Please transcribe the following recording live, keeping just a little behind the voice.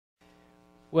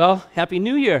Well, Happy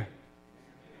New Year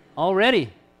already.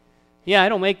 Yeah, I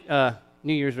don't make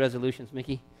New Year's resolutions,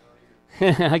 Mickey.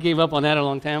 I gave up on that a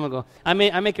long time ago. I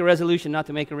make a resolution not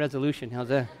to make a resolution. How's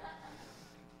that?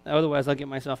 Otherwise, I'll get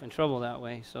myself in trouble that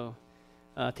way. So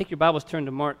take your Bibles, turn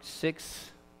to Mark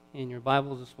 6 in your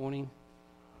Bibles this morning.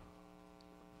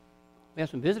 We have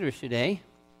some visitors today.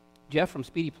 Jeff from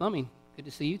Speedy Plumbing. Good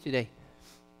to see you today.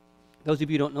 Those of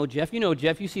you who don't know Jeff, you know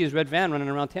Jeff. You see his red van running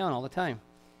around town all the time.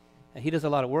 He does a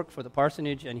lot of work for the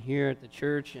parsonage and here at the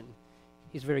church, and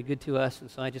he's very good to us,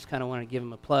 and so I just kind of want to give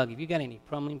him a plug. If you got any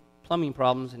plumbing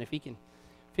problems, and if he can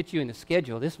fit you in the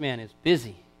schedule, this man is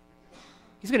busy.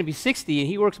 He's going to be 60, and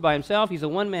he works by himself. He's a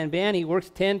one-man band. He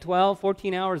works 10, 12,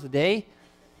 14 hours a day.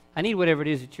 I need whatever it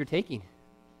is that you're taking.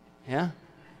 Yeah?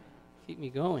 Keep me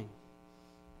going.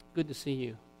 Good to see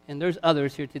you. And there's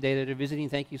others here today that are visiting.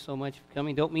 Thank you so much for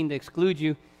coming. Don't mean to exclude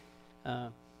you.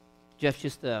 Jeff's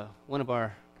just one of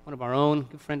our own,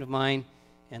 good friend of mine,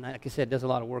 and like I said, does a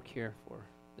lot of work here for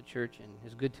the church and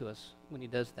is good to us when he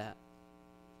does that.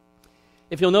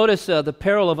 If you'll notice the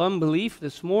peril of unbelief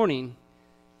this morning,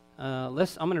 I'm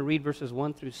going to read verses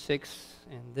 1 through 6,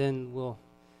 and then we'll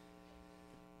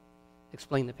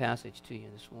explain the passage to you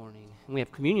this morning. And we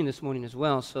have communion this morning as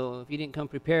well, so if you didn't come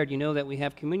prepared, you know that we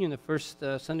have communion the first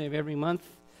Sunday of every month.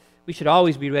 We should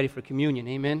always be ready for communion,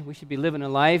 amen? We should be living a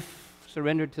life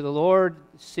surrendered to the Lord,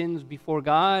 sins before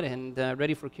God, and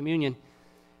ready for communion.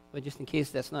 But just in case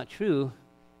that's not true,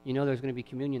 you know there's going to be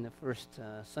communion the first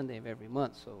Sunday of every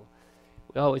month, so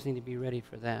we always need to be ready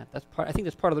for that. I think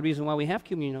that's part of the reason why we have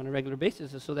communion on a regular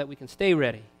basis, is so that we can stay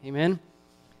ready, amen?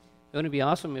 Wouldn't it be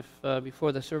awesome if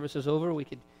before the service is over, we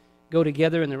could go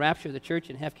together in the rapture of the church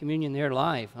and have communion there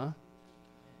live, huh?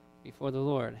 Before the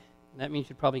Lord. That means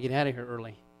you'd probably get out of here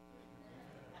early.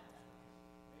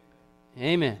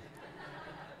 Amen.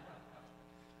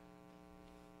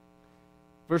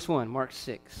 Verse 1, Mark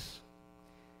 6.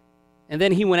 And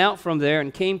then he went out from there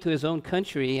and came to his own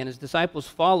country, and his disciples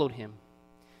followed him.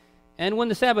 And when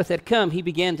the Sabbath had come, he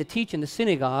began to teach in the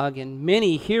synagogue, and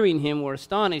many hearing him were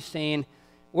astonished, saying,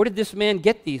 "Where did this man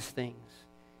get these things?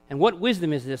 And what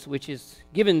wisdom is this which is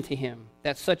given to him,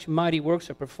 that such mighty works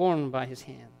are performed by his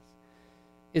hands?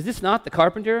 Is this not the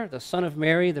carpenter, the son of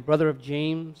Mary, the brother of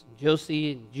James, and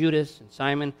Joseph, and Judas, and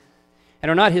Simon?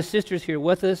 And are not his sisters here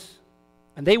with us?"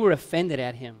 And they were offended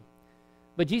at him.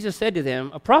 But Jesus said to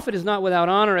them, "A prophet is not without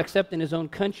honor except in his own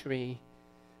country,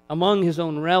 among his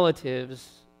own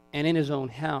relatives, and in his own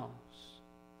house."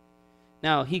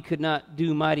 Now he could not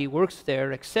do mighty works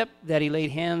there, except that he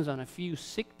laid hands on a few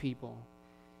sick people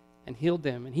and healed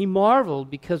them. And he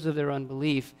marveled because of their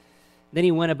unbelief. Then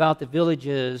he went about the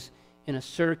villages in a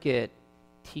circuit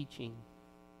teaching.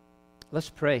 Let's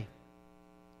pray.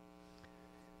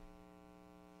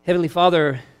 Heavenly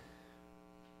Father,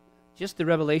 just the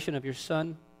revelation of your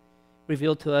Son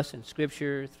revealed to us in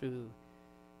Scripture through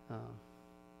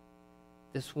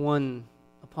this one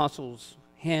apostle's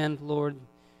hand, Lord,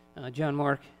 John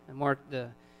Mark, and Mark, the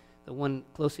one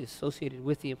closely associated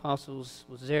with the apostles,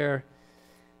 was there.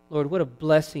 Lord, what a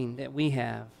blessing that we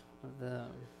have,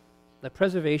 the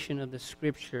preservation of the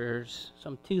Scriptures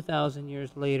some 2,000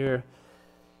 years later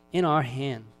in our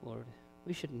hand, Lord.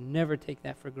 We should never take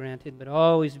that for granted, but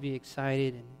always be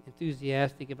excited and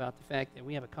enthusiastic about the fact that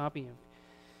we have a copy of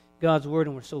God's Word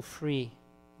and we're so free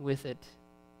with it.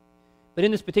 But in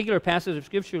this particular passage of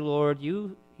Scripture, Lord,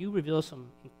 you reveal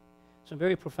some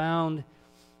very profound,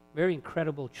 very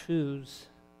incredible truths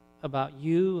about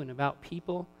you and about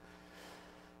people,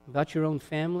 about your own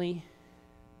family.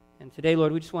 And today,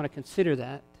 Lord, we just want to consider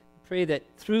that. Pray that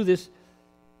through this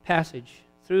passage,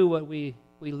 through what we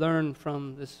learn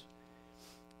from this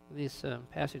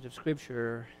passage of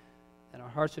Scripture, that our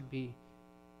hearts would be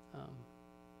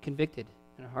convicted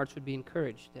and our hearts would be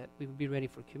encouraged, that we would be ready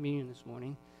for communion this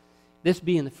morning. This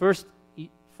being the first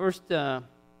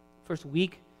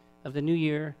week of the new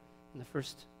year and the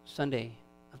first Sunday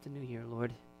of the new year,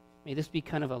 Lord. May this be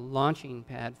kind of a launching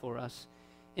pad for us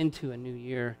into a new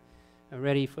year,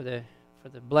 ready for the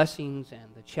blessings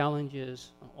and the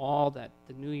challenges, all that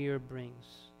the new year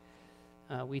brings.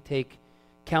 We take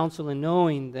counsel in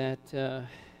knowing that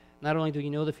not only do you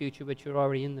know the future, but you're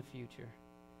already in the future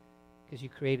because you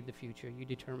created the future. You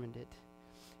determined it.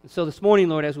 And so this morning,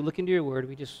 Lord, as we look into your word,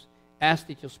 we just ask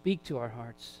that you'll speak to our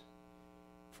hearts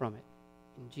from it.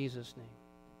 In Jesus' name,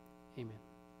 amen.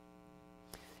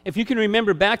 If you can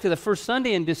remember back to the first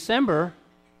Sunday in December,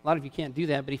 a lot of you can't do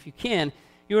that, but if you can,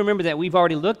 you remember that we've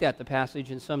already looked at the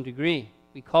passage in some degree.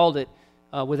 We called it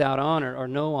without honor or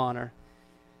no honor.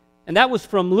 And that was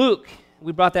from Luke.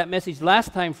 We brought that message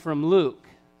last time from Luke.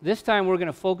 This time we're going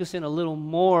to focus in a little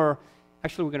more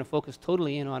Actually, we're going to focus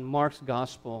totally in on Mark's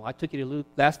gospel. I took you to Luke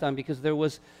last time because there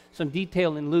was some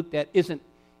detail in Luke that isn't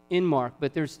in Mark,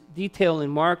 but there's detail in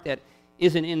Mark that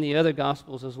isn't in the other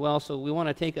gospels as well. So we want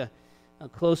to take a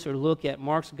closer look at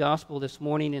Mark's gospel this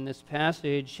morning in this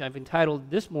passage. I've entitled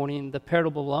this morning, The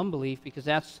Parable of Unbelief, because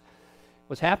that's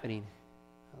what's happening.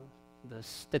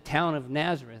 The town of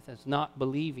Nazareth is not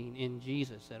believing in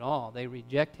Jesus at all. They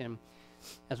reject him,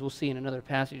 as we'll see in another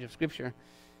passage of Scripture.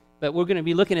 But we're going to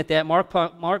be looking at that.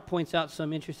 Mark points out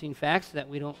some interesting facts that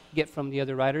we don't get from the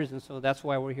other writers, and so that's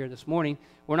why we're here this morning.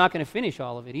 We're not going to finish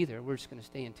all of it either. We're just going to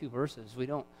stay in 2 verses. We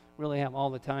don't really have all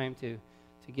the time to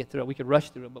get through it. We could rush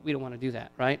through it, but we don't want to do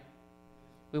that, right?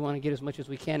 We want to get as much as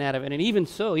we can out of it. And even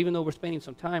so, even though we're spending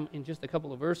some time in just a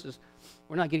couple of verses,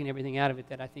 we're not getting everything out of it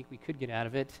that I think we could get out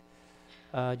of it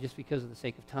just because of the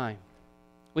sake of time.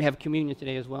 We have communion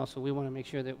today as well, so we want to make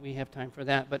sure that we have time for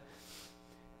that. But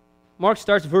Mark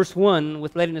starts verse 1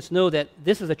 with letting us know that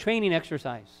this is a training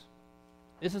exercise.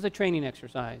 This is a training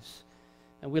exercise.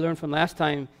 And we learned from last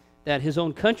time that his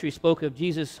own country spoke of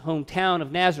Jesus' hometown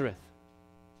of Nazareth.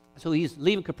 So he's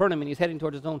leaving Capernaum and he's heading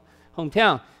towards his own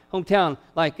hometown. Hometown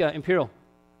like Imperial.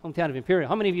 Hometown of Imperial.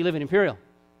 How many of you live in Imperial?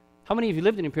 How many of you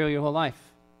lived in Imperial your whole life?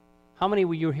 How many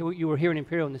were you were here in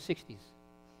Imperial in the 60s?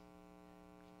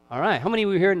 All right. How many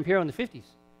were here in Imperial in the 50s?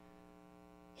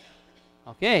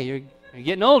 Okay, you're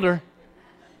getting older.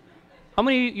 How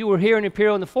many of you were here in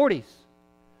Imperial in the 40s?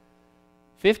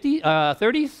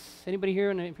 30s? Anybody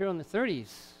here in Imperial in the 30s?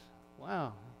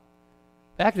 Wow.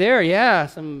 Back there, yeah,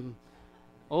 some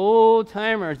old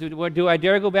timers. Do I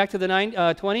dare go back to the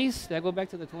 20s? Did I go back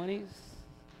to the 20s?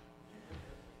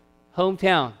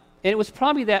 Hometown. And it was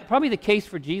probably the case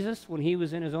for Jesus when he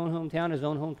was in his own hometown, his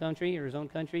own home country, or his own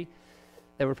country.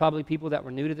 There were probably people that were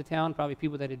new to the town, probably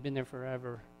people that had been there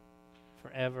forever,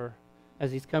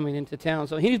 as he's coming into town.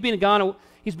 So he's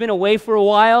been away for a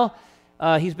while.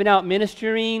 He's been out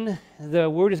ministering. The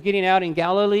word is getting out in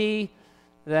Galilee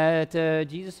that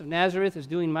Jesus of Nazareth is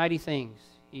doing mighty things.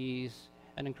 He's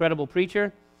an incredible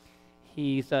preacher.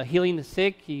 He's healing the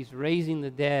sick. He's raising the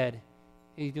dead.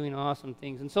 He's doing awesome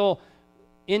things. And so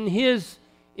in his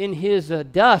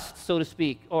dust, so to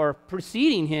speak, or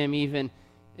preceding him even,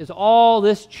 is all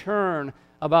this churn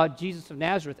about Jesus of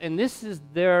Nazareth. And this is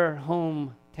their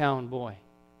hometown boy.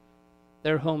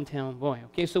 Their hometown boy.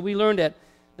 Okay, so we learned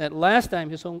that last time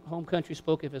his home country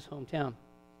spoke of his hometown,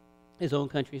 his own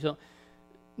country. So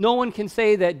no one can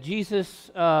say that Jesus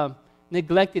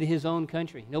neglected his own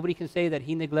country. Nobody can say that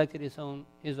he neglected his own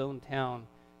town,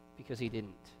 because he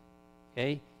didn't.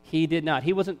 Okay, he did not.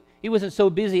 He wasn't so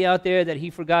busy out there that he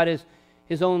forgot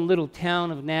his own little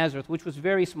town of Nazareth, which was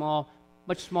very small,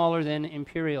 much smaller than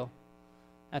Imperial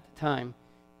at the time.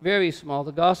 Very small.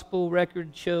 The gospel record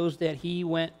shows that he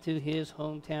went to his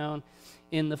hometown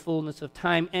in the fullness of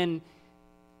time, and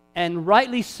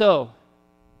rightly so.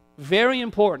 Very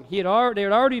important. There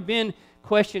had already been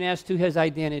question as to his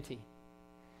identity.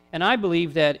 And I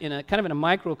believe that in a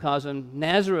microcosm,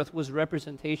 Nazareth was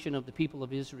representation of the people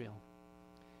of Israel.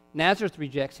 Nazareth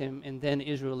rejects him, and then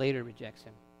Israel later rejects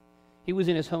him. He was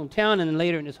in his hometown and then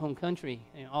later in his home country,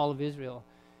 in all of Israel.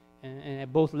 And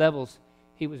at both levels,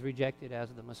 he was rejected as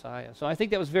the Messiah. So I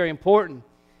think that was very important.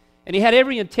 And he had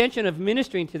every intention of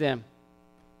ministering to them,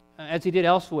 as he did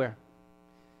elsewhere.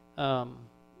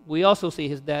 We also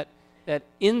see that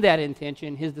in that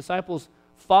intention, his disciples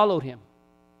followed him.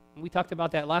 And we talked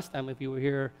about that last time if you were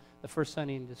here the first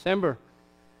Sunday in December.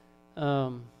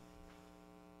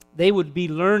 They would be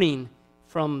learning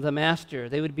from the Master.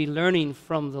 They would be learning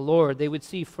from the Lord. They would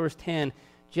see firsthand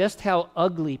just how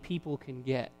ugly people can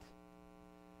get.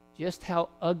 Just how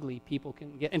ugly people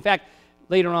can get. In fact,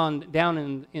 later on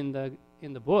down in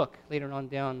the book, later on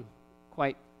down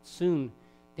quite soon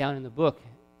down in the book,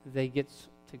 they get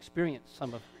to experience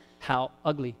some of how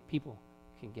ugly people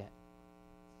can get.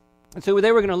 And so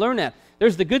they were going to learn that.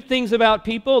 There's the good things about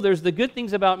people, there's the good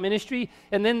things about ministry,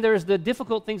 and then there's the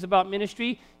difficult things about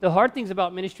ministry, the hard things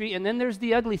about ministry, and then there's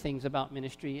the ugly things about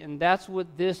ministry. And that's what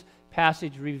this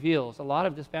passage reveals. A lot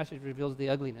of this passage reveals the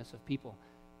ugliness of people.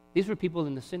 These were people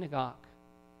in the synagogue.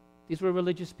 These were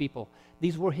religious people.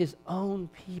 These were his own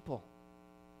people.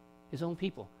 His own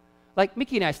people. Like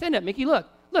Mickey and I. Stand up, Mickey. Look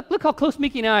how close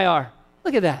Mickey and I are.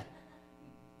 Look at that.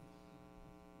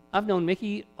 I've known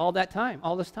Mickey all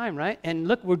this time, right? And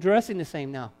look, we're dressing the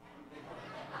same now.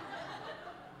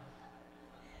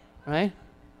 Right?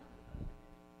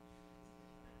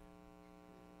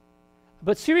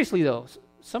 But seriously though,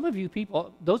 some of you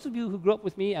people, those of you who grew up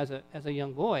with me as a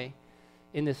young boy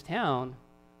in this town,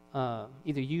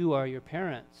 either you or your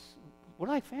parents, we're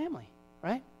like family,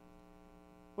 right?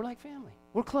 We're like family.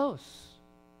 We're close.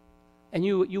 And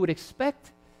you would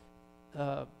expect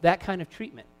that kind of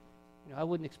treatment. You know, I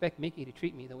wouldn't expect Mickey to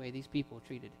treat me the way these people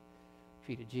treated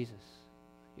Jesus.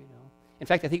 You know, in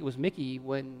fact, I think it was Mickey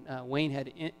when Wayne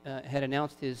had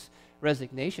announced his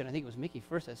resignation. I think it was Mickey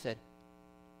first that said,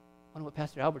 "I wonder what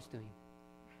Pastor Albert's doing."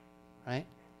 Right?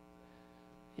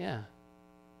 Yeah.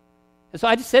 And so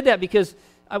I just said that because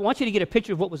I want you to get a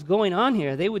picture of what was going on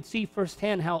here. They would see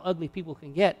firsthand how ugly people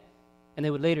can get, and they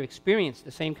would later experience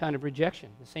the same kind of rejection,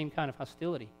 the same kind of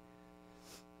hostility,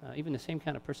 even the same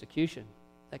kind of persecution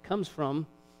that comes from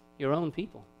your own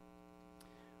people.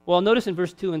 Well, notice in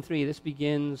verse 2 and 3, this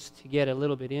begins to get a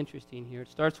little bit interesting here. It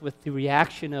starts with the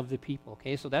reaction of the people,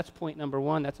 okay? So that's point number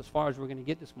one. That's as far as we're going to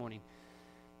get this morning.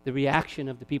 The reaction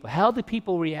of the people. How the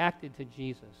people reacted to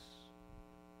Jesus.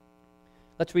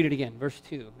 Let's read it again, verse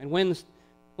 2. And when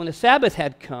the Sabbath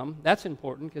had come, that's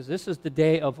important because this is the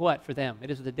day of what for them?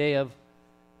 It's a day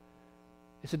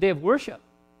of worship.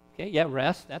 Okay, yeah,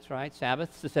 rest, that's right.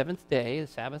 Sabbath's the seventh day, the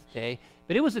Sabbath day.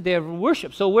 But it was a day of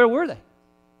worship. So where were they?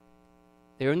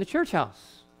 They were in the church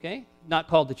house, okay? Not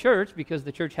called the church because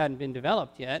the church hadn't been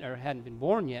developed yet or hadn't been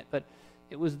born yet, but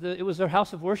it was their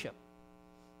house of worship,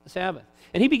 the Sabbath.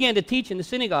 And he began to teach in the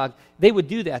synagogue. They would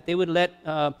do that. They would let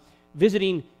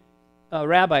visiting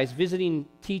rabbis, visiting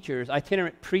teachers,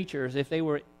 itinerant preachers, if they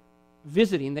were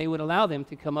visiting, they would allow them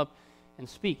to come up and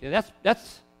speak. Now,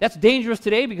 that's dangerous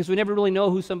today because we never really know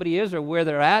who somebody is or where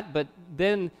they're at, but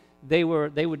then they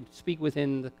would speak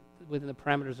within the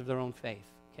parameters of their own faith,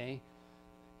 okay?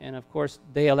 And of course,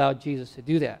 they allowed Jesus to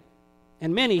do that.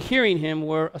 And many hearing him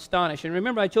were astonished. And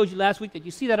remember, I told you last week that you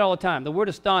see that all the time, the word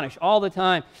astonished, all the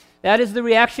time. That is the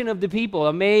reaction of the people,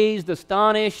 amazed,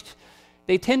 astonished.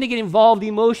 They tend to get involved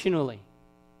emotionally.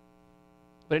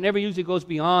 But it never usually goes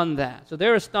beyond that. So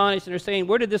they're astonished and they're saying,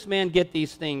 where did this man get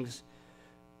these things?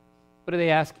 What are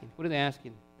they asking? What are they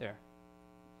asking there?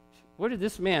 Where did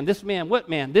this man, what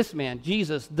man, this man,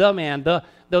 Jesus, the man,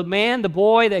 the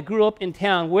boy that grew up in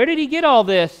town, where did he get all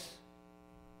this?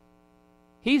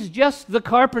 He's just the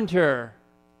carpenter.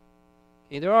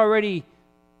 Okay, they're already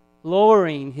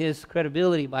lowering his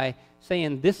credibility by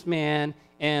saying this man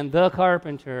and the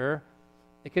carpenter.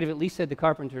 They could have at least said the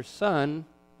carpenter's son,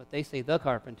 but they say the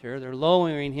carpenter. They're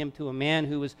lowering him to a man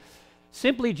who was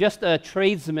simply just a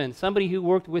tradesman, somebody who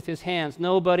worked with his hands.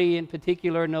 Nobody in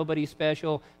particular, nobody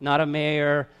special, not a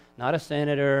mayor, not a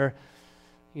senator,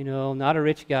 not a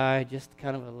rich guy, just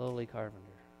kind of a lowly carpenter.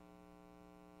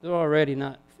 They're already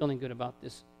not feeling good about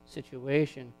this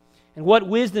situation. And what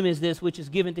wisdom is this which is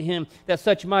given to him that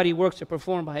such mighty works are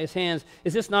performed by his hands?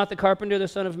 Is this not the carpenter, the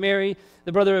son of Mary,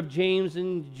 the brother of James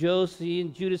and Joseph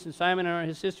and Judas and Simon, and are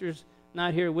his sisters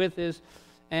not here with us?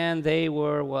 And they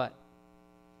were what?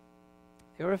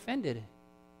 They were offended.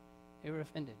 They were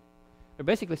offended. They're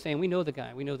basically saying, we know the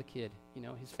guy, we know the kid.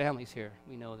 His family's here,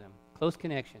 we know them. Close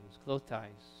connections, close ties.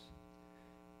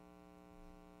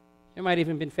 There might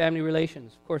even been family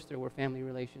relations. Of course there were family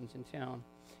relations in town.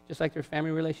 Just like there are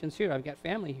family relations here. I've got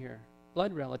family here,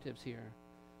 blood relatives here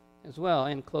as well,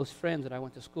 and close friends that I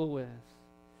went to school with.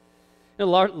 The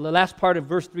last part of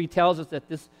verse 3 tells us that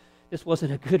this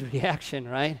wasn't a good reaction,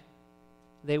 right?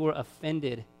 They were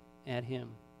offended at him.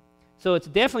 So it's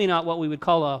definitely not what we would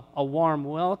call a warm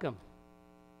welcome.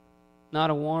 Not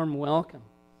a warm welcome.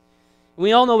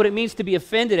 We all know what it means to be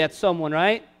offended at someone,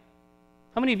 right?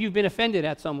 How many of you have been offended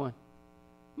at someone?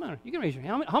 Come on, you can raise your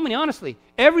hand. How many honestly?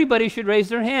 Everybody should raise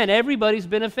their hand. Everybody's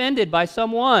been offended by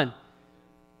someone.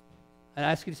 I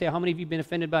ask you to say, how many of you have been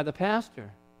offended by the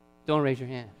pastor? Don't raise your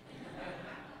hand.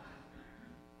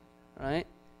 Right?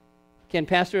 Can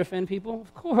pastor offend people?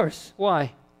 Of course.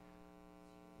 Why?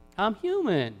 I'm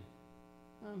human.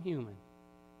 I'm human.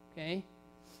 Okay?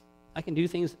 I can do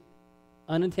things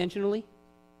unintentionally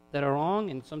that are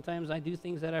wrong, and sometimes I do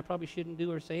things that I probably shouldn't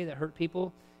do or say that hurt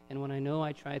people, and when I know,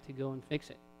 I try to go and fix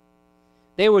it.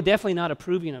 They were definitely not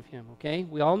approving of him, okay?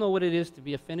 We all know what it is to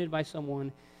be offended by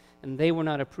someone, and they were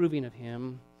not approving of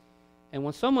him. And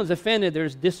when someone's offended,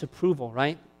 there's disapproval,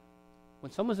 right?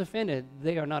 When someone's offended,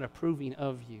 they are not approving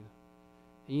of you.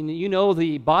 You know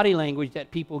the body language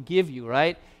that people give you,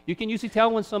 right? You can usually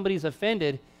tell when somebody's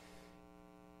offended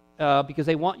because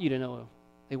they want you to know.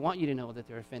 They want you to know that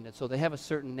they're offended. So they have a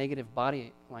certain negative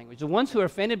body language. The ones who are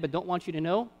offended but don't want you to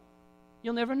know,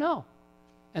 you'll never know.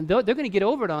 And they're going to get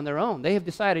over it on their own. They have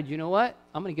decided, you know what?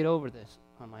 I'm going to get over this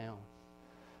on my own.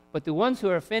 But the ones who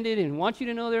are offended and want you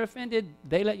to know they're offended,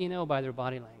 they let you know by their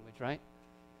body language, right?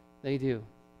 They do.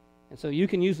 And so you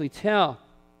can usually tell.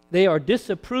 They are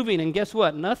disapproving, and guess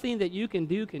what? Nothing that you can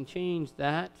do can change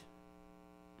that.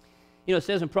 It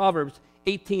says in Proverbs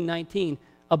 18:19,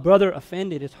 a brother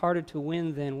offended is harder to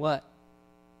win than what?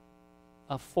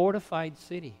 A fortified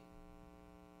city.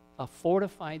 A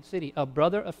fortified city. A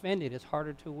brother offended is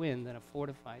harder to win than a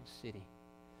fortified city.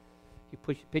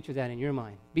 You picture that in your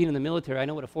mind. Being in the military, I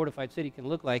know what a fortified city can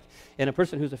look like, and a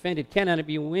person who's offended cannot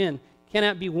be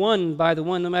won by the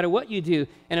one no matter what you do.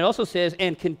 And it also says,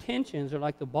 and contentions are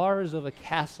like the bars of a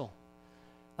castle.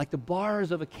 Like the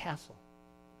bars of a castle.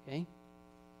 Okay?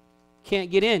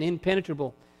 Can't get in,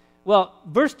 impenetrable. Well,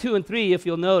 verse 2 and 3, if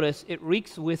you'll notice, it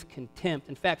reeks with contempt.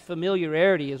 In fact,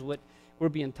 familiarity is what we're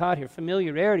being taught here.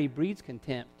 Familiarity breeds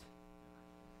contempt.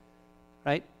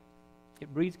 Right?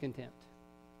 It breeds contempt.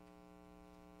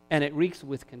 And it reeks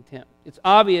with contempt. It's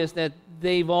obvious that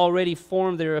they've already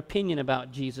formed their opinion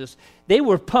about Jesus. They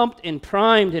were pumped and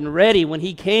primed and ready when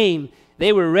he came.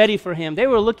 They were ready for him. They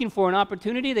were looking for an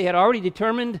opportunity. They had already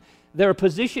determined their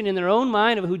position in their own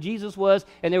mind of who Jesus was,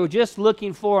 and they were just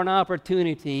looking for an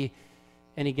opportunity,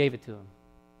 and he gave it to them.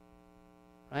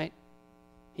 Right?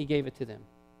 He gave it to them.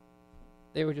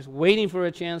 They were just waiting for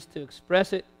a chance to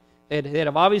express it. They had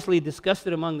obviously discussed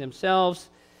it among themselves,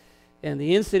 and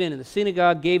the incident in the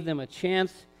synagogue gave them a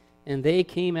chance, and they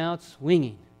came out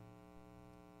swinging.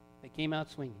 They came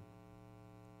out swinging.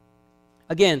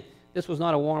 Again, this was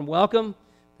not a warm welcome.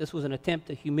 This was an attempt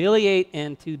to humiliate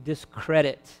and to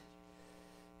discredit.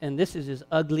 And this is as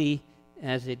ugly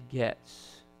as it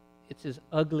gets. It's as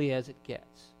ugly as it gets.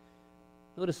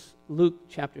 Notice Luke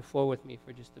chapter 4 with me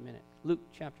for just a minute. Luke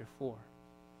chapter 4.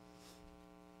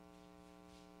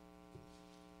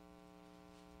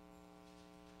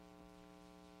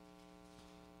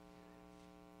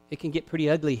 It can get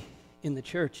pretty ugly in the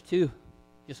church too,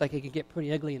 just like it can get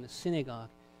pretty ugly in the synagogue.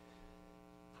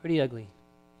 Pretty ugly.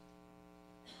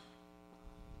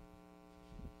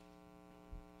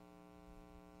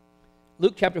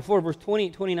 Luke chapter 4, verse 20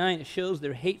 and 29, it shows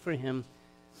their hate for him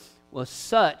was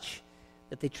such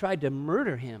that they tried to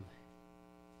murder him.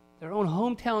 Their own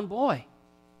hometown boy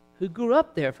who grew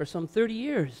up there for some 30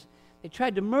 years. They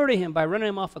tried to murder him by running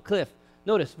him off a cliff.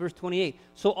 Notice verse 28.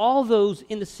 So all those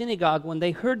in the synagogue, when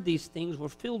they heard these things, were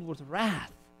filled with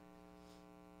wrath.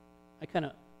 I kind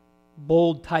of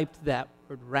bold typed that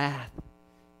word, wrath.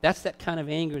 That's that kind of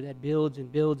anger that builds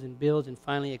and builds and builds and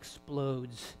finally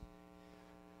explodes.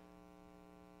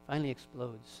 Finally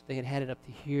explodes. They had it up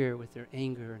to here with their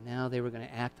anger, and now they were going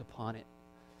to act upon it.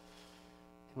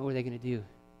 And what were they going to do?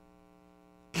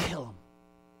 Kill him.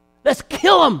 Let's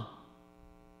kill him!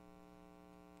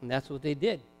 And that's what they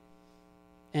did.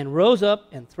 And rose up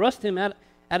and thrust him out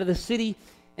of the city,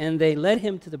 and they led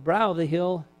him to the brow of the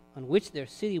hill on which their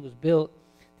city was built,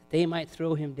 that they might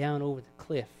throw him down over the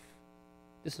cliff.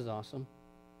 This is awesome.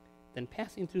 Then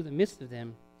passing through the midst of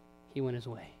them, he went his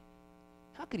way.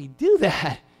 How could he do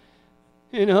that?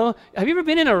 You know, have you ever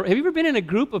been in a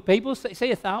group of people, say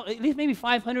 1,000, at least maybe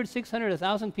 500, 600,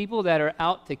 1,000 people that are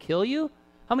out to kill you?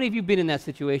 How many of you have been in that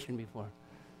situation before?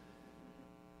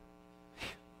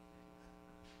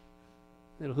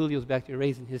 Little Julio's back there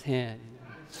raising his hand. You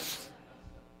know.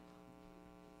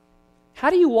 How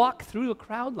do you walk through a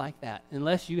crowd like that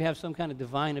unless you have some kind of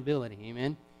divine ability?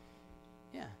 Amen?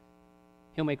 Yeah.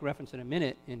 He'll make reference in a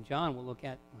minute, and John will look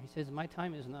at, he says, my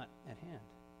time is not at hand.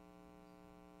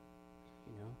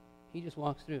 You know, he just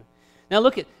walks through. Now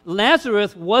look at,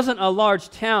 Nazareth wasn't a large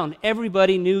town.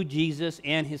 Everybody knew Jesus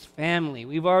and his family.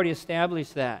 We've already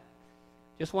established that.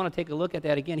 Just want to take a look at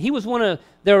that again. He was one of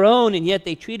their own, and yet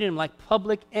they treated him like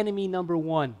public enemy number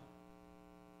one.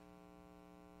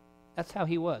 That's how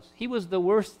he was. He was the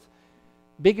worst,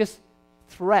 biggest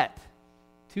threat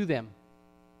to them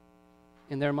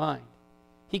in their mind.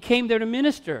 He came there to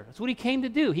minister. That's what he came to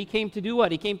do. He came to do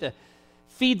what? He came to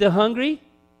feed the hungry.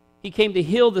 He came to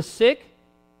heal the sick.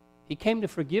 He came to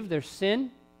forgive their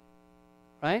sin.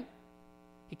 Right?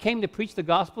 He came to preach the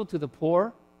gospel to the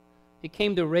poor. He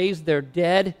came to raise their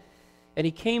dead, and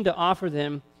he came to offer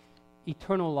them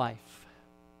eternal life.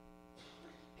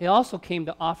 He also came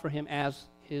to offer him as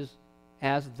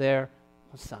their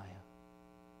Messiah,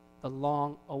 the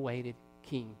long-awaited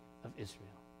King of Israel.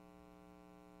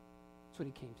 That's what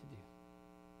he came to do.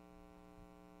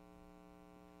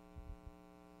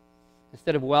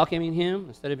 Instead of welcoming him,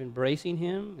 instead of embracing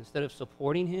him, instead of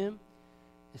supporting him,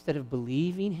 instead of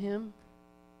believing him,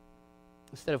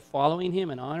 instead of following him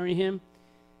and honoring him,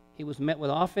 he was met with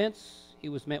offense. He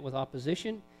was met with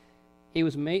opposition. He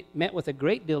was met with a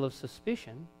great deal of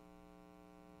suspicion.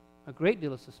 A great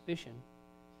deal of suspicion.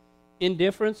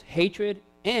 Indifference, hatred,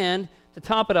 and, to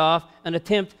top it off, an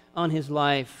attempt on his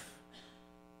life.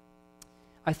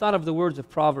 I thought of the words of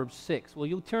Proverbs 6. Will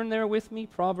you turn there with me?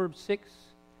 Proverbs 6.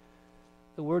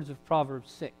 The words of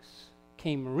Proverbs 6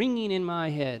 came ringing in my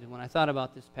head when I thought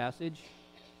about this passage.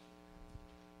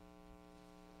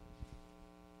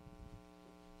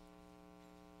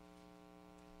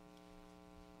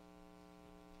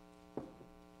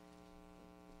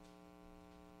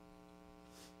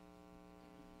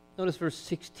 Notice verse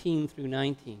 16 through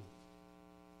 19.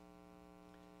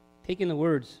 Take in the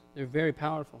words. They're very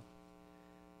powerful.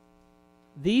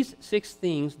 These 6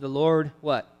 things the Lord,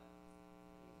 what?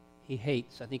 He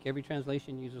hates. I think every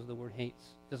translation uses the word hates.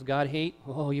 Does God hate?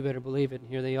 Oh, you better believe it. And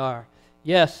here they are.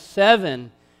 Yes,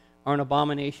 7 are an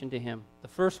abomination to him. The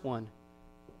first one,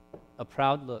 a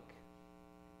proud look.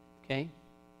 Okay?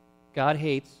 God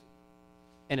hates,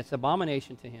 and it's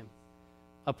abomination to him.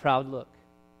 A proud look.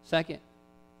 Second,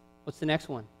 what's the next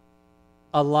one?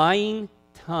 A lying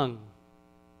tongue.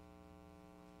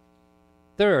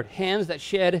 Third, hands that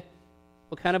shed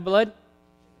what kind of blood?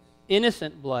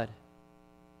 Innocent blood.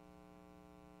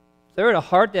 Third, a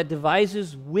heart that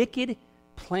devises wicked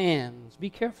plans.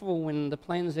 Be careful when the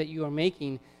plans that you are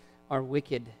making are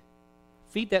wicked.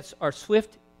 Feet that are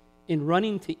swift in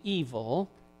running to evil.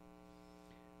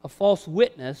 A false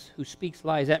witness who speaks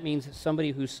lies. That means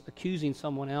somebody who's accusing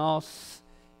someone else,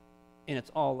 and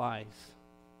it's all lies.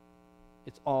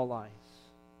 It's all lies.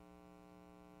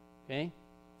 Okay?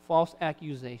 False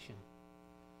accusation.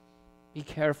 Be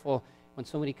careful when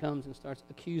somebody comes and starts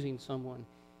accusing someone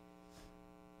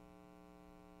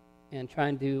and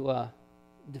trying to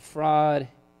defraud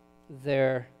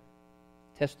their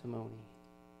testimony.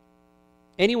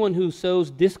 Anyone who sows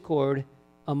discord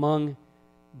among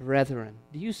brethren.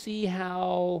 Do you see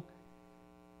how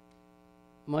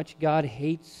much God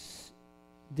hates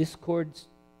discord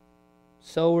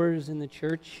sowers in the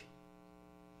church?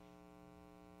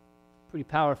 Pretty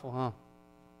powerful, huh?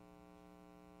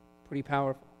 Pretty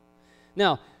powerful.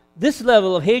 Now, this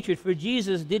level of hatred for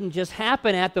Jesus didn't just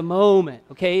happen at the moment,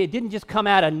 okay? It didn't just come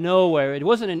out of nowhere. It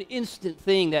wasn't an instant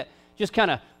thing that just kind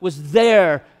of was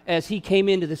there as he came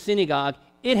into the synagogue.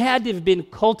 It had to have been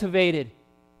cultivated.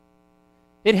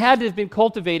 It had to have been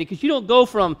cultivated because you don't go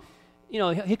from,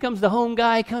 here comes the home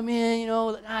guy, come in,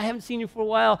 I haven't seen you for a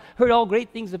while, heard all great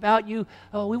things about you,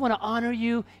 oh, we want to honor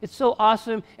you, it's so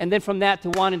awesome, and then from that to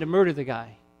wanting to murder the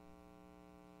guy.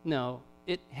 No,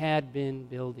 it had been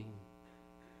building.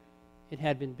 It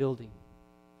had been building.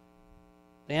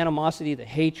 The animosity, the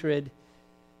hatred,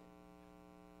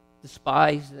 the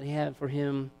spies that they had for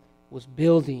him was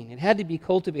building. It had to be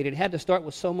cultivated. It had to start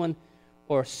with someone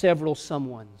or several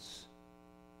someones.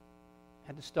 It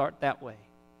had to start that way.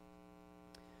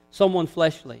 Someone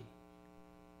fleshly,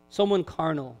 someone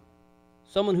carnal,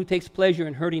 someone who takes pleasure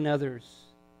in hurting others,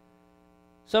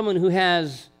 someone who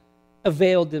has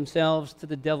availed themselves to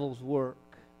the devil's work,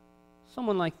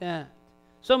 someone like that.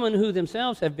 Someone who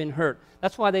themselves have been hurt.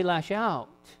 That's why they lash out.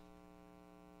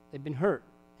 They've been hurt,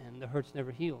 and the hurt's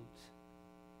never healed.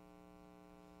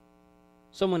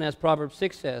 Someone, as Proverbs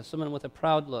 6 says, someone with a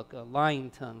proud look, a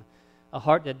lying tongue, a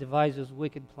heart that devises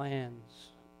wicked plans,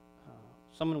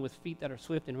 someone with feet that are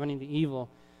swift in running to evil,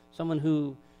 someone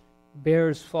who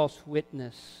bears false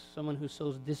witness, someone who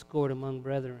sows discord among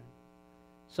brethren,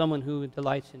 someone who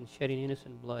delights in shedding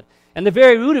innocent blood. And the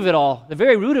very root of it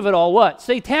all, what?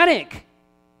 Satanic.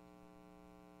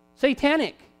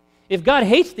 Satanic. If God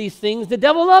hates these things, the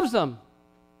devil loves them.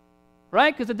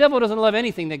 Right? Because the devil doesn't love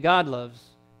anything that God loves.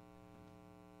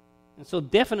 And so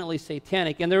definitely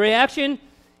satanic. And the reaction,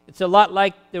 it's a lot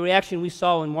like the reaction we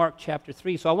saw in Mark chapter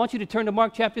 3. So I want you to turn to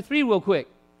Mark chapter 3 real quick.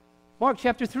 Mark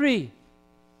chapter 3.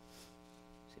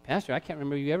 Say, Pastor, I can't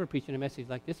remember you ever preaching a message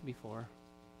like this before.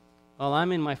 Well,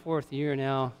 I'm in my 4th year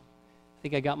now. I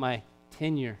think I got my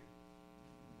tenure.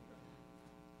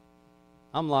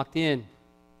 I'm locked in.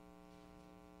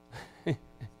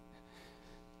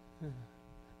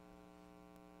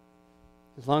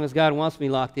 As long as God wants me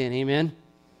locked in, amen?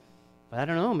 But I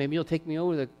don't know, maybe you'll take me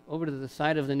over to the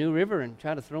side of the New River and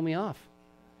try to throw me off.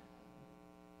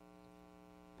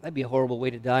 That'd be a horrible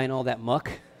way to die in all that muck.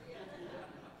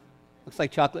 Looks like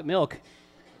chocolate milk.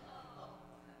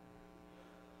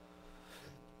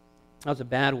 That was a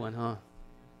bad one, huh?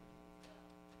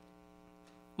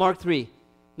 Mark 3,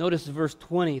 notice verse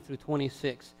 20 through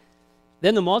 26.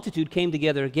 Then the multitude came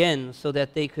together again so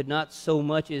that they could not so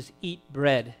much as eat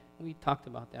bread. We talked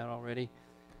about that already.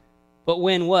 But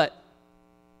when what?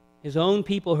 His own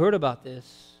people heard about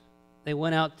this, they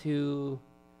went out to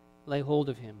lay hold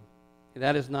of him.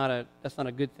 That's not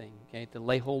a good thing, okay, to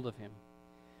lay hold of him.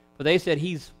 For they said,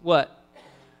 he's what?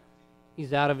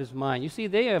 He's out of his mind. You see,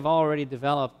 they have already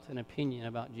developed an opinion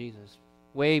about Jesus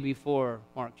way before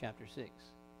Mark chapter 6.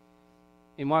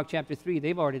 In Mark chapter 3,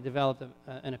 they've already developed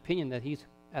an opinion that he's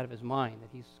out of his mind, that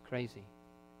he's crazy.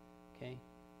 Okay?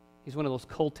 He's one of those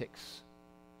cultics,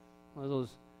 one of those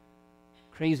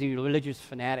crazy religious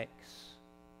fanatics.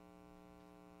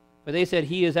 But they said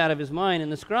he is out of his mind,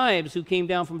 and the scribes who came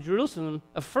down from Jerusalem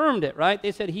affirmed it, right?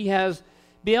 They said he has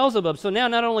Beelzebub. So now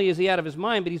not only is he out of his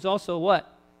mind, but he's also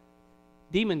what?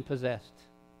 demon-possessed.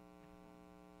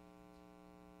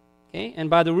 Okay? And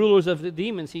by the rulers of the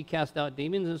demons, he cast out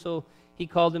demons. And so he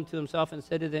called them to himself and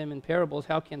said to them in parables,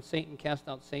 how can Satan cast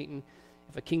out Satan?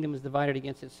 If a kingdom is divided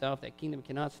against itself, that kingdom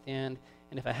cannot stand.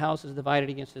 And if a house is divided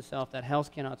against itself, that house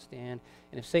cannot stand.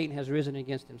 And if Satan has risen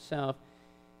against himself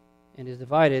and is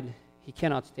divided, he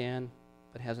cannot stand,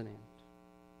 but has an end.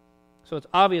 So it's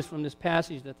obvious from this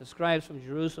passage that the scribes from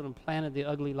Jerusalem planted the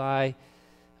ugly lie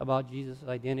about Jesus'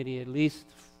 identity. At least,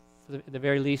 at the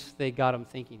very least, they got him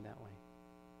thinking that way.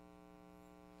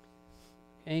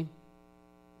 Okay?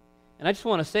 And I just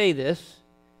want to say this.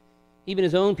 Even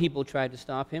his own people tried to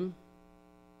stop him.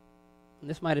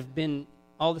 And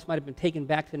all this might have been taken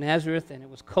back to Nazareth, and it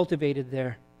was cultivated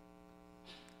there.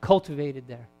 Cultivated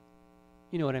there.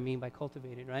 You know what I mean by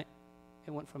cultivated, right?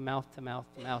 It went from mouth to mouth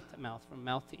to mouth to mouth, from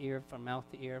mouth to ear, from mouth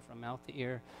to ear, from mouth to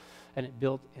ear, and it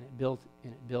built, and it built,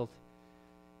 and it built,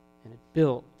 and it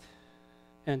built.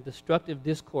 And destructive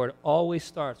discord always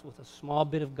starts with a small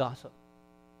bit of gossip.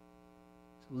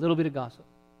 It's a little bit of gossip.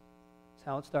 That's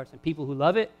how it starts. And people who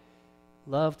love it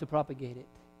love to propagate it.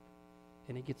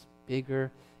 And it gets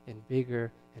bigger and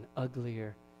bigger and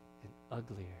uglier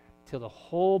till the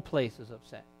whole place is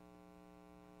upset.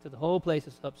 Till the whole place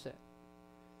is upset.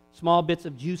 Small bits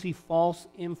of juicy false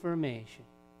information.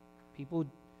 People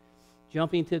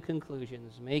jumping to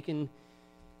conclusions, making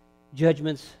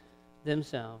judgments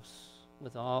themselves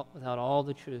without all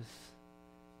the truth,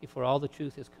 before all the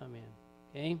truth has come in.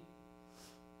 Okay?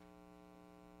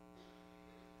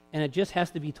 And it just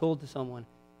has to be told to someone.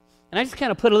 And I just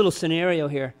kind of put a little scenario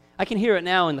here. I can hear it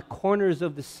now in the corners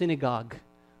of the synagogue.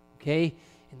 Okay?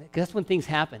 And that's when things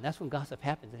happen. That's when gossip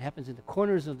happens. It happens in the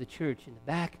corners of the church, in the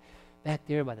back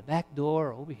there by the back door,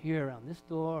 or over here around this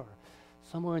door, or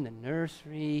somewhere in the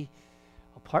nursery,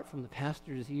 apart from the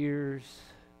pastor's ears,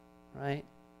 right?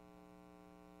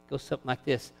 It goes something like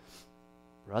this.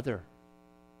 Brother,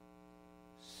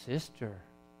 sister,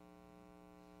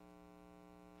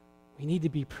 we need to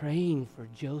be praying for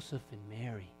Joseph and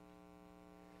Mary.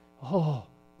 Oh,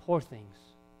 poor things.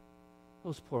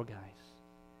 Those poor guys.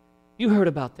 You heard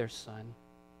about their son,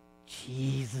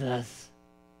 Jesus.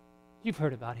 You've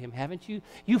heard about him, haven't you?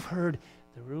 You've heard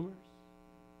the rumors,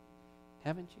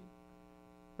 haven't you?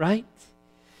 Right?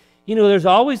 You know, there's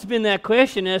always been that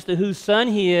question as to whose son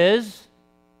he is.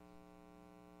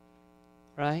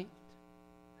 Right?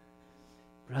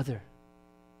 Brother,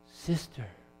 sister,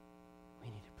 we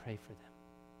need to pray for them.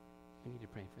 We need to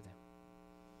pray for them.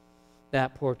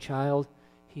 That poor child,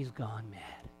 he's gone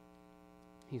mad.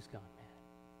 He's gone mad.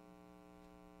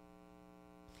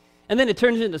 And then it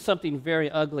turns into something very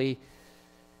ugly.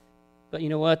 But you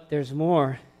know what? There's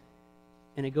more.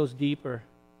 And it goes deeper.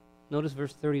 Notice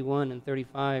verse 31 and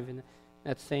 35 in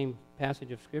that same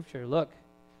passage of Scripture. Look.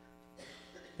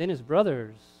 Then his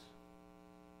brothers,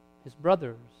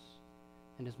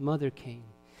 and his mother came.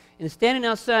 And standing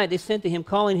outside, they sent to him,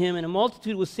 calling him, and a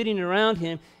multitude was sitting around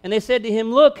him. And they said to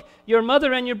him, look, your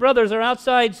mother and your brothers are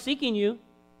outside seeking you.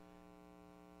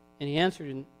 And he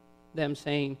answered them,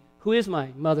 saying, who is my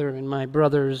mother and my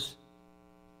brothers?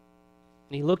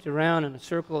 And he looked around in a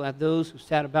circle at those who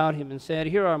sat about him and said,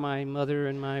 here are my mother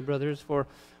and my brothers, for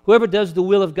whoever does the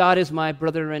will of God is my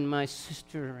brother and my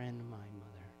sister and my mother.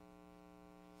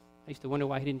 I used to wonder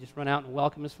why he didn't just run out and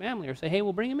welcome his family or say, hey,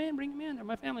 well, bring him in. They're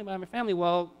my family.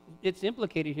 Well, it's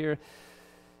implicated here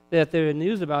that the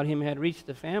news about him had reached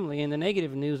the family, and the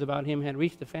negative news about him had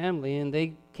reached the family, and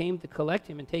they came to collect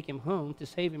him and take him home to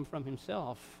save him from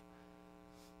himself,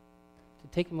 to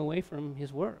take him away from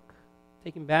his work,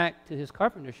 take him back to his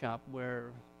carpenter shop where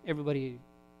everybody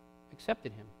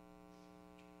accepted him.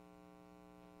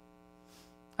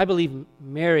 I believe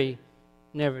Mary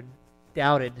never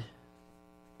doubted,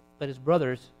 but his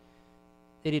brothers,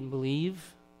 they didn't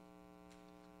believe.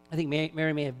 I think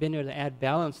Mary may have been there to add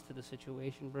balance to the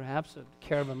situation, perhaps, of the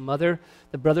care of a mother.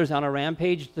 The brother's on a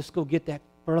rampage. Let's go get that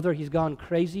brother. He's gone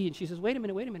crazy. And she says, wait a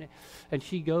minute. And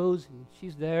she goes, and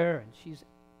she's there, and she's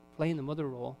playing the mother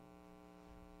role,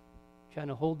 trying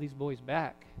to hold these boys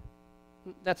back.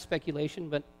 That's speculation,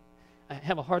 but I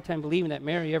have a hard time believing that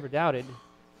Mary ever doubted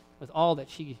with all that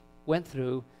she went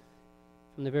through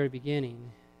from the very beginning.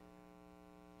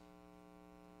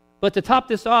 But to top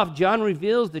this off, John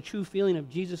reveals the true feeling of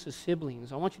Jesus'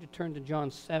 siblings. I want you to turn to John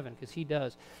 7, because he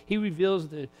does. He reveals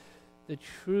the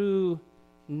true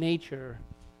nature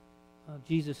of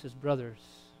Jesus' brothers.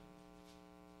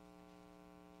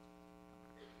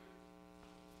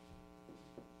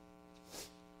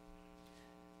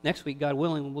 Next week, God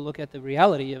willing, we'll look at the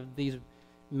reality of these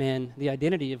men, the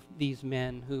identity of these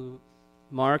men who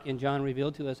Mark and John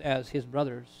revealed to us as his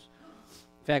brothers.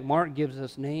 In fact, Mark gives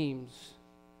us names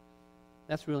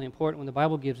That's really important. When the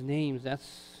Bible gives names,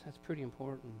 that's pretty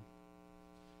important.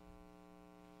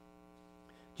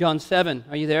 John 7,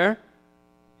 are you there?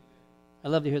 I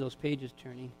love to hear those pages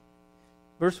turning.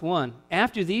 Verse 1,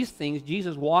 after these things,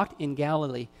 Jesus walked in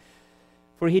Galilee,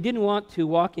 for he didn't want to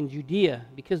walk in Judea,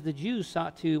 because the Jews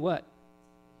sought to what?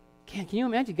 Can you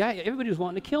imagine? Everybody was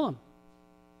wanting to kill him.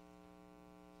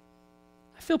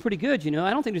 I feel pretty good, you know.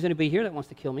 I don't think there's anybody here that wants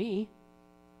to kill me.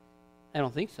 I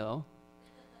don't think so.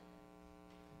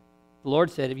 The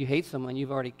Lord said, if you hate someone,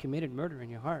 you've already committed murder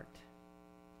in your heart.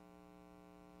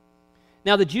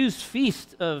 Now the Jews'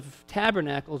 feast of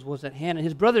tabernacles was at hand, and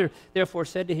his brother therefore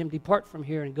said to him, depart from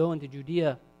here and go into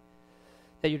Judea,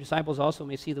 that your disciples also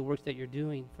may see the works that you're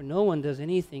doing. For no one does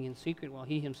anything in secret while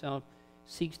he himself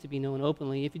seeks to be known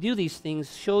openly. If you do these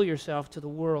things, show yourself to the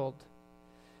world.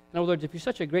 In other words, if you're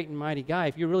such a great and mighty guy,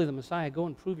 if you're really the Messiah, go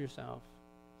and prove yourself.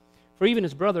 For even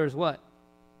his brothers, what?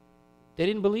 They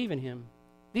didn't believe in him.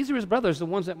 These are his brothers, the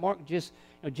ones that Mark just,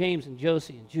 James and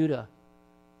Josie and Judah,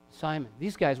 Simon.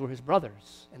 These guys were his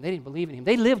brothers, and they didn't believe in him.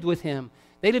 They lived with him.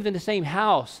 They lived in the same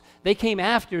house. They came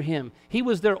after him. He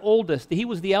was their oldest. He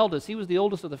was the eldest. He was the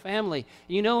oldest of the family.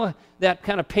 You know that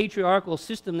kind of patriarchal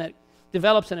system that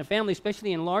develops in a family,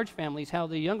 especially in large families, how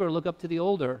the younger look up to the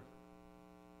older.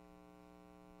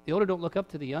 The older don't look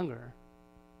up to the younger.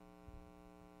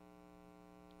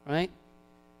 Right?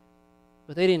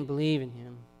 But they didn't believe in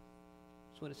him.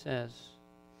 That's what it says.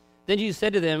 Then Jesus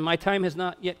said to them, my time has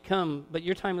not yet come, but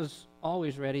your time is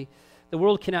always ready. The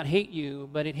world cannot hate you,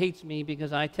 but it hates me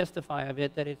because I testify of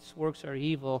it that its works are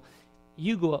evil.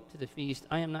 You go up to the feast.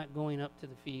 I am not going up to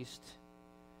the feast.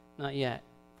 Not yet,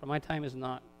 for my time is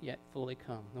not yet fully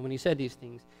come. And when he said these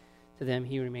things to them,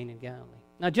 he remained in Galilee.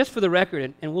 Now, just for the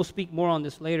record, and we'll speak more on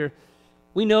this later,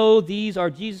 we know these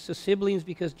are Jesus' siblings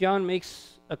because John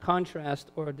makes a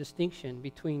contrast or a distinction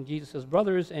between Jesus'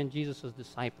 brothers and Jesus'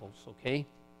 disciples, okay?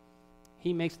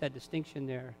 He makes that distinction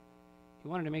there. He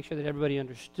wanted to make sure that everybody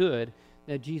understood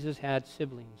that Jesus had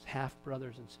siblings,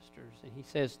 half-brothers and sisters. And he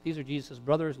says these are Jesus'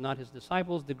 brothers, not his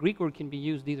disciples. The Greek word can be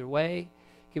used either way.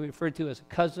 It can be referred to as a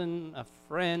cousin, a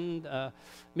friend.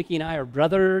 Mickey and I are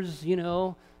brothers, you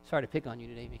know. Sorry to pick on you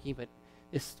today, Mickey, but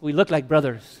we look like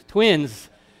brothers, twins,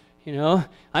 you know.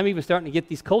 I'm even starting to get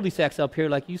these cul-de-sacs up here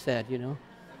like you said, you know.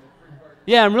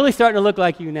 Yeah, I'm really starting to look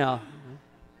like you now.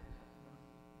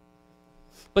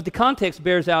 But the context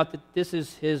bears out that this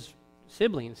is his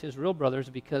siblings, his real brothers,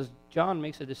 because John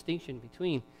makes a distinction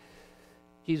between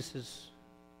Jesus'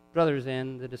 brothers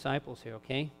and the disciples here,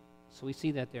 okay? So we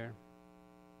see that there.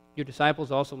 Your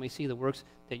disciples also may see the works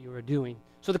that you are doing.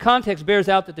 So the context bears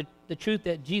out that the truth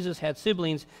that Jesus had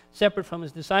siblings separate from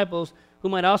his disciples, who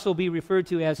might also be referred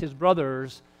to as his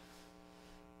brothers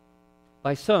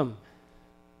by some.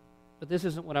 But this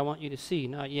isn't what I want you to see,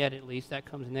 not yet at least. That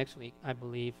comes next week, I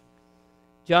believe.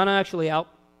 John actually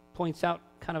points out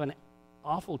kind of an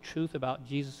awful truth about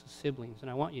Jesus' siblings, and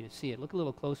I want you to see it. Look a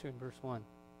little closer in verse 1.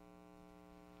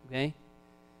 Okay?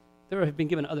 There have been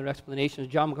given other explanations.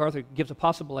 John MacArthur gives a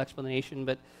possible explanation,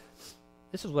 but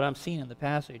this is what I'm seeing in the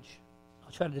passage.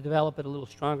 I'll try to develop it a little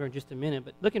stronger in just a minute,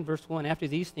 but look in verse 1. After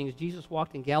these things, Jesus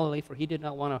walked in Galilee, for he did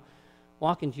not want to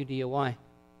walk in Judea. Why?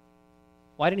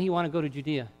 Why didn't he want to go to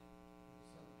Judea?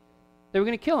 They were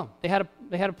going to kill him. They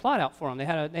had a plot out for him. They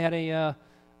had a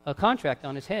contract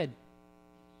on his head.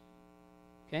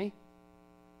 Okay?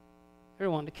 They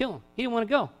were wanting to kill him. He didn't want to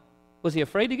go. Was he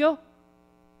afraid to go?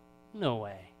 No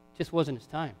way. Just wasn't his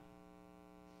time.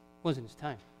 Wasn't his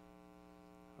time.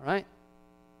 All right?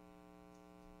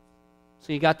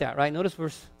 So you got that, right? Notice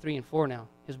verse 3 and 4 now.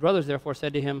 His brothers therefore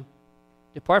said to him,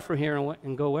 depart from here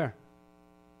and go where?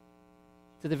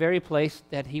 To the very place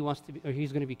that he wants to be, or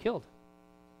he's going to be killed.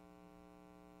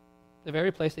 The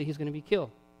very place that he's going to be killed.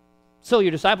 So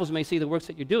your disciples may see the works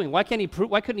that you're doing. Why couldn't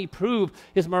he prove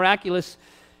his miraculous,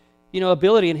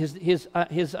 ability and his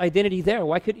identity there?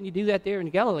 Why couldn't he do that there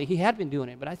in Galilee? He had been doing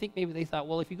it, but I think maybe they thought,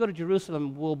 well, if you go to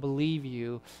Jerusalem, we'll believe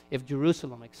you if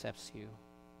Jerusalem accepts you.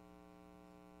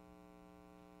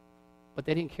 But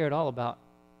they didn't care at all about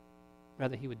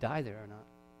whether he would die there or not.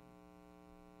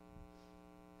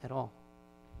 At all.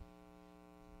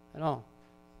 At all.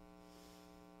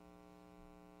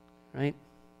 Right?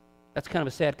 That's kind of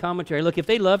a sad commentary. Look, if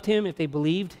they loved him, if they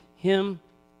believed him,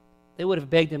 they would have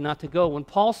begged him not to go. When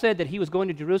Paul said that he was going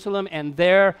to Jerusalem and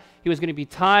there he was going to be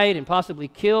tied and possibly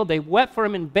killed, they wept for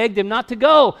him and begged him not to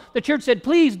go. The church said,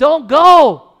 please don't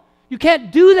go. You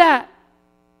can't do that.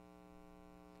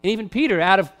 And even Peter,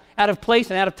 out of place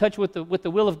and out of touch with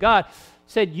the will of God,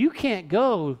 said, you can't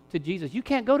go to Jesus. You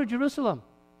can't go to Jerusalem.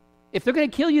 If they're going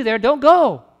to kill you there, don't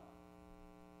go.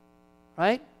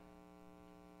 Right?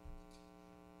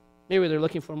 Maybe they're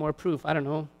looking for more proof. I don't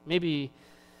know. Maybe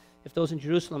if those in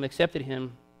Jerusalem accepted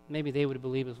him, maybe they would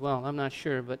believe as well. I'm not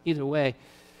sure. But either way,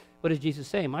 what does Jesus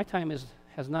say? My time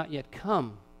has not yet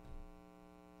come.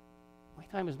 My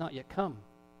time has not yet come.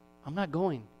 I'm not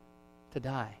going to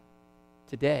die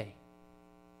today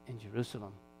in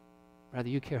Jerusalem. Whether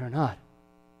you care or not,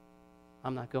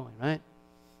 I'm not going, right?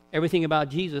 Everything about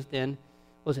Jesus then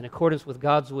was in accordance with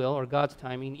God's will or God's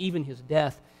timing, even his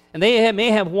death. And they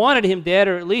may have wanted him dead,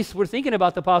 or at least we're thinking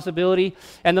about the possibility.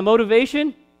 And the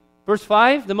motivation, verse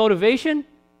 5, the motivation,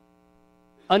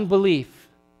 unbelief.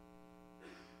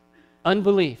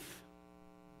 Unbelief.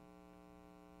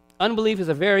 Unbelief is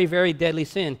a very, very deadly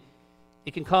sin.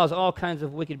 It can cause all kinds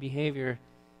of wicked behavior.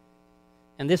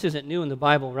 And this isn't new in the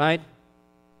Bible, right?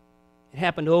 It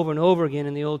happened over and over again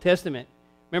in the Old Testament.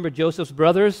 Remember Joseph's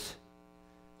brothers?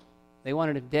 They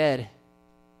wanted him dead.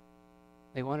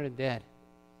 They wanted him dead.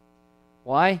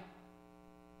 Why?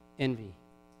 Envy.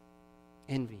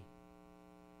 Envy.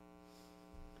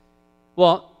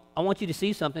 Well, I want you to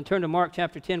see something. Turn to Mark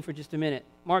chapter 10 for just a minute.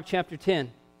 Mark chapter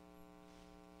 10.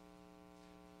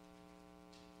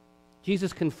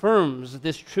 Jesus confirms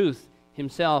this truth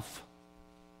himself.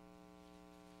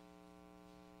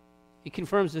 He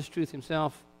confirms this truth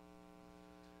himself.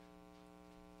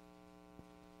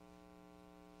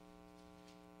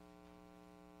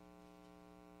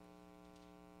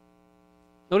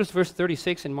 Notice verse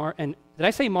 36 in Mark. And did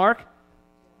I say Mark?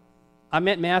 I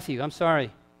meant Matthew. I'm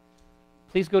sorry.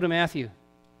 Please go to Matthew.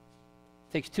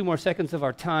 It takes 2 more seconds of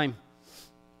our time.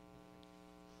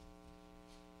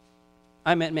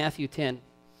 I meant Matthew 10.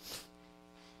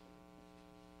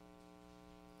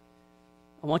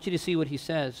 I want you to see what he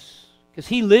says, because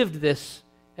he lived this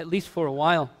at least for a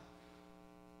while.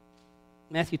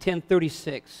 Matthew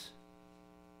 10:36.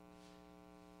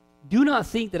 Do not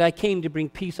think that I came to bring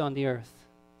peace on the earth.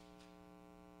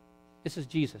 This is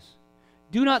Jesus.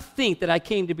 Do not think that I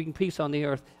came to bring peace on the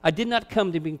earth. I did not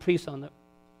come to bring peace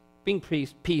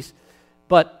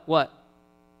but what?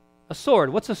 A sword.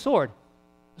 What's a sword?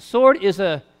 A sword is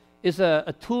a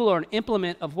tool or an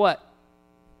implement of what?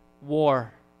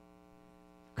 War.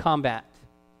 Combat.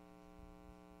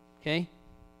 Okay?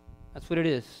 That's what it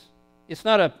is. It's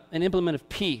not an implement of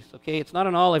peace, okay? It's not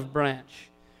an olive branch.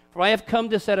 For I have come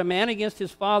to set a man against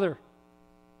his father.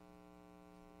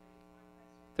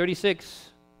 36.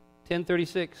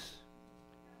 10:36.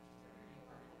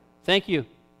 Thank you.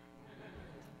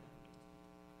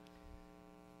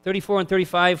 34 and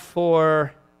 35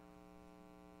 for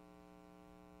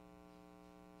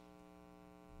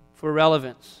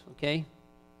relevance, okay?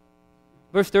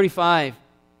 Verse 35.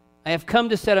 I have come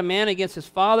to set a man against his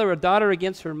father, a daughter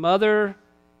against her mother,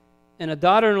 and a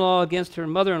daughter-in-law against her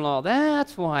mother-in-law.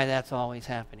 That's why that's always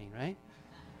happening, right?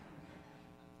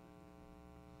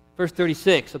 Verse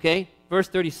 36, okay? Verse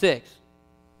 36.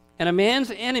 And a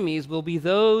man's enemies will be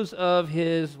those of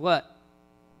his what?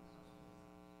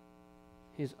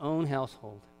 His own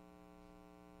household.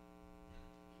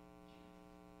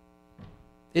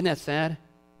 Isn't that sad?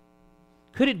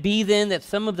 Could it be then that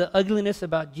some of the ugliness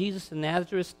about Jesus of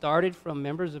Nazareth started from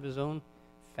members of his own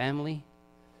family?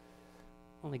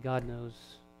 Only God knows.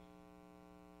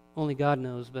 Only God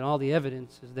knows, but all the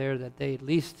evidence is there that they at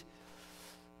least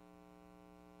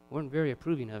weren't very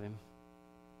approving of him,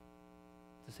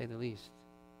 to say the least.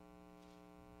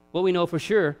 What we know for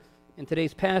sure in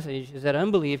today's passage is that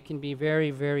unbelief can be a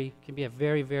very, very,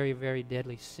 very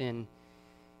deadly sin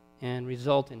and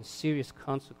result in serious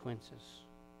consequences.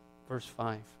 Verse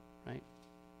 5, right?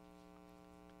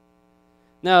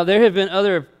 Now, there have been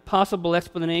other possible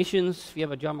explanations. If you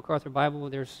have a John MacArthur Bible,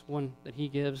 there's one that he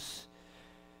gives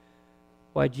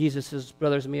why Jesus'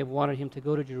 brothers may have wanted him to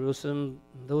go to Jerusalem.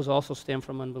 Those also stem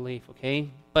from unbelief, okay?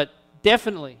 But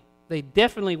they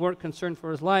definitely weren't concerned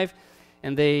for his life,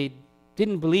 and they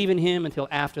didn't believe in him until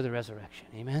after the resurrection,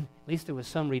 amen? At least there was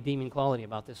some redeeming quality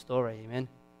about this story, amen?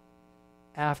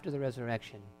 After the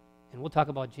resurrection. And we'll talk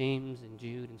about James and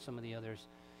Jude and some of the others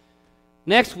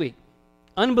next week.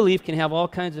 Unbelief can have all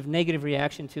kinds of negative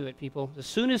reaction to it, people. As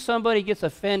soon as somebody gets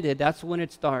offended, that's when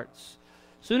it starts.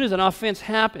 As soon as an offense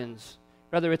happens,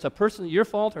 whether it's a person, your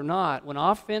fault or not, when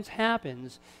offense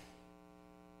happens,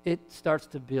 it starts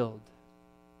to build.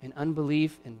 And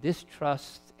unbelief and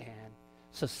distrust and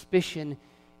suspicion,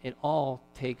 it all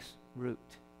takes root.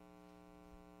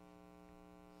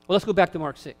 Well, let's go back to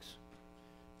Mark 6.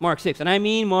 Mark 6, and I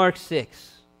mean Mark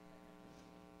 6.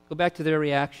 Go back to their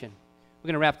reaction. We're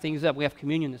going to wrap things up. We have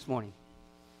communion this morning.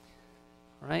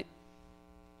 All right?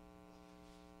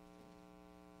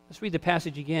 Let's read the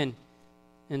passage again,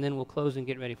 and then we'll close and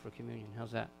get ready for communion.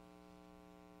 How's that?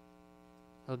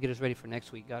 That'll get us ready for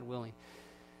next week, God willing.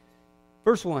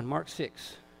 Verse 1, Mark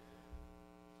 6.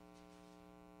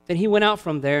 Then he went out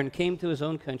from there and came to his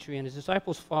own country, and his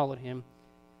disciples followed him.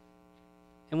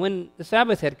 And when the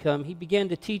Sabbath had come, he began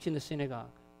to teach in the synagogue.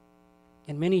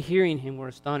 And many hearing him were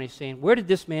astonished, saying, "Where did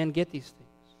this man get these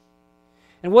things?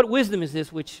 And what wisdom is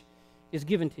this which is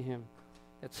given to him,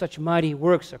 that such mighty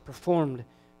works are performed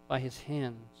by his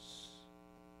hands?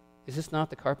 Is this not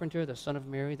the carpenter, the son of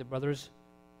Mary, the brother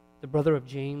of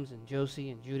James and Jose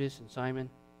and Judas and Simon?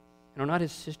 And are not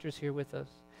his sisters here with us?"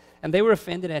 And they were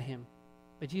offended at him.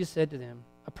 But Jesus said to them,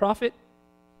 "A prophet,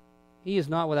 he is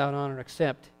not without honor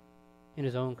except in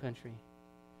his own country,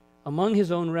 among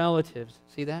his own relatives,"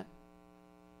 see that?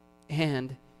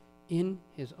 "And in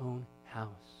his own house."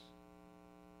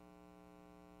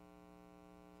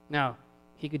 Now,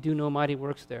 he could do no mighty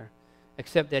works there,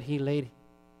 except that he laid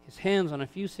his hands on a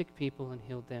few sick people and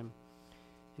healed them.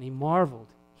 And he marveled.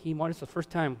 It's the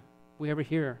first time we ever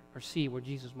hear or see where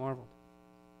Jesus marveled.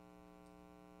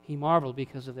 He marveled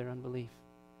because of their unbelief.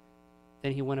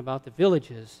 Then he went about the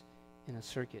villages in a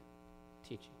circuit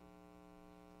teaching.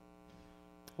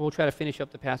 We'll try to finish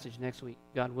up the passage next week,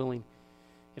 God willing.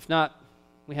 If not,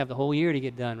 we have the whole year to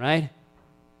get done, right?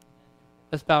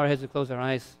 Let's bow our heads and close our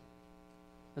eyes.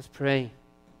 Let's pray.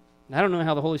 And I don't know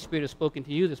how the Holy Spirit has spoken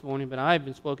to you this morning, but I've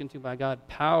been spoken to by God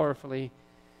powerfully,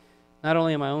 not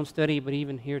only in my own study, but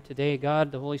even here today.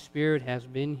 God, the Holy Spirit has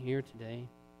been here today.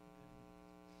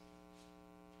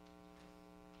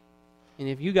 And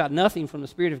if you got nothing from the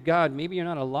Spirit of God, maybe you're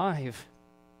not alive,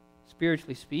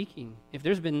 spiritually speaking. If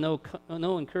there's been no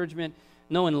encouragement,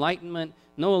 no enlightenment,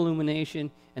 no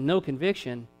illumination, and no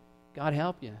conviction, God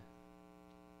help you.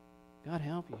 God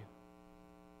help you.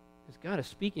 Because God is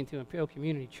speaking to Imperial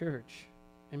Community Church,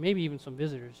 and maybe even some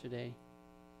visitors today.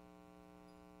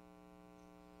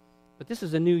 But this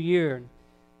is a new year, and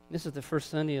this is the first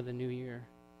Sunday of the new year.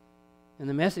 And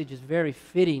the message is very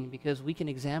fitting because we can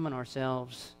examine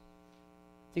ourselves.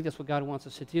 I think that's what God wants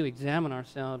us to do, examine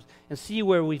ourselves and see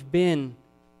where we've been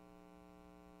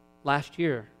last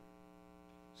year.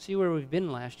 See where we've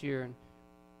been last year and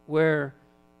where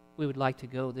we would like to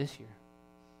go this year.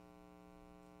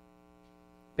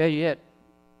 Better yet,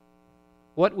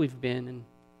 what we've been and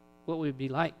what we'd be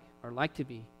like or like to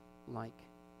be like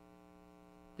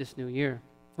this new year.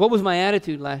 What was my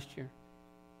attitude last year?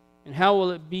 And how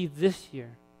will it be this year?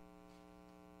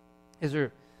 Is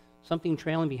there something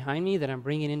trailing behind me that I'm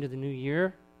bringing into the new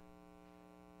year?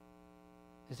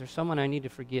 Is there someone I need to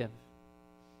forgive?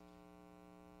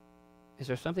 Is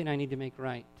there something I need to make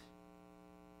right?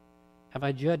 Have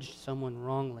I judged someone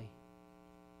wrongly?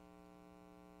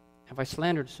 Have I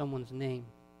slandered someone's name?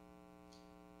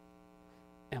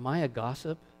 Am I a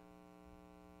gossip?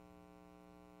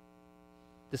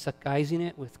 Disguising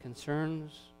it with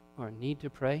concerns or a need to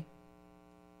pray?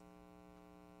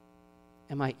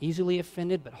 Am I easily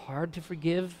offended but hard to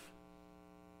forgive?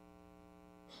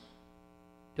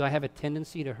 Do I have a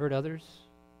tendency to hurt others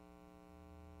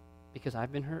because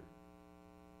I've been hurt?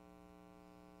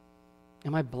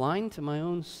 Am I blind to my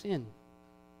own sin?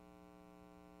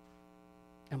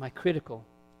 Am I critical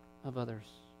of others?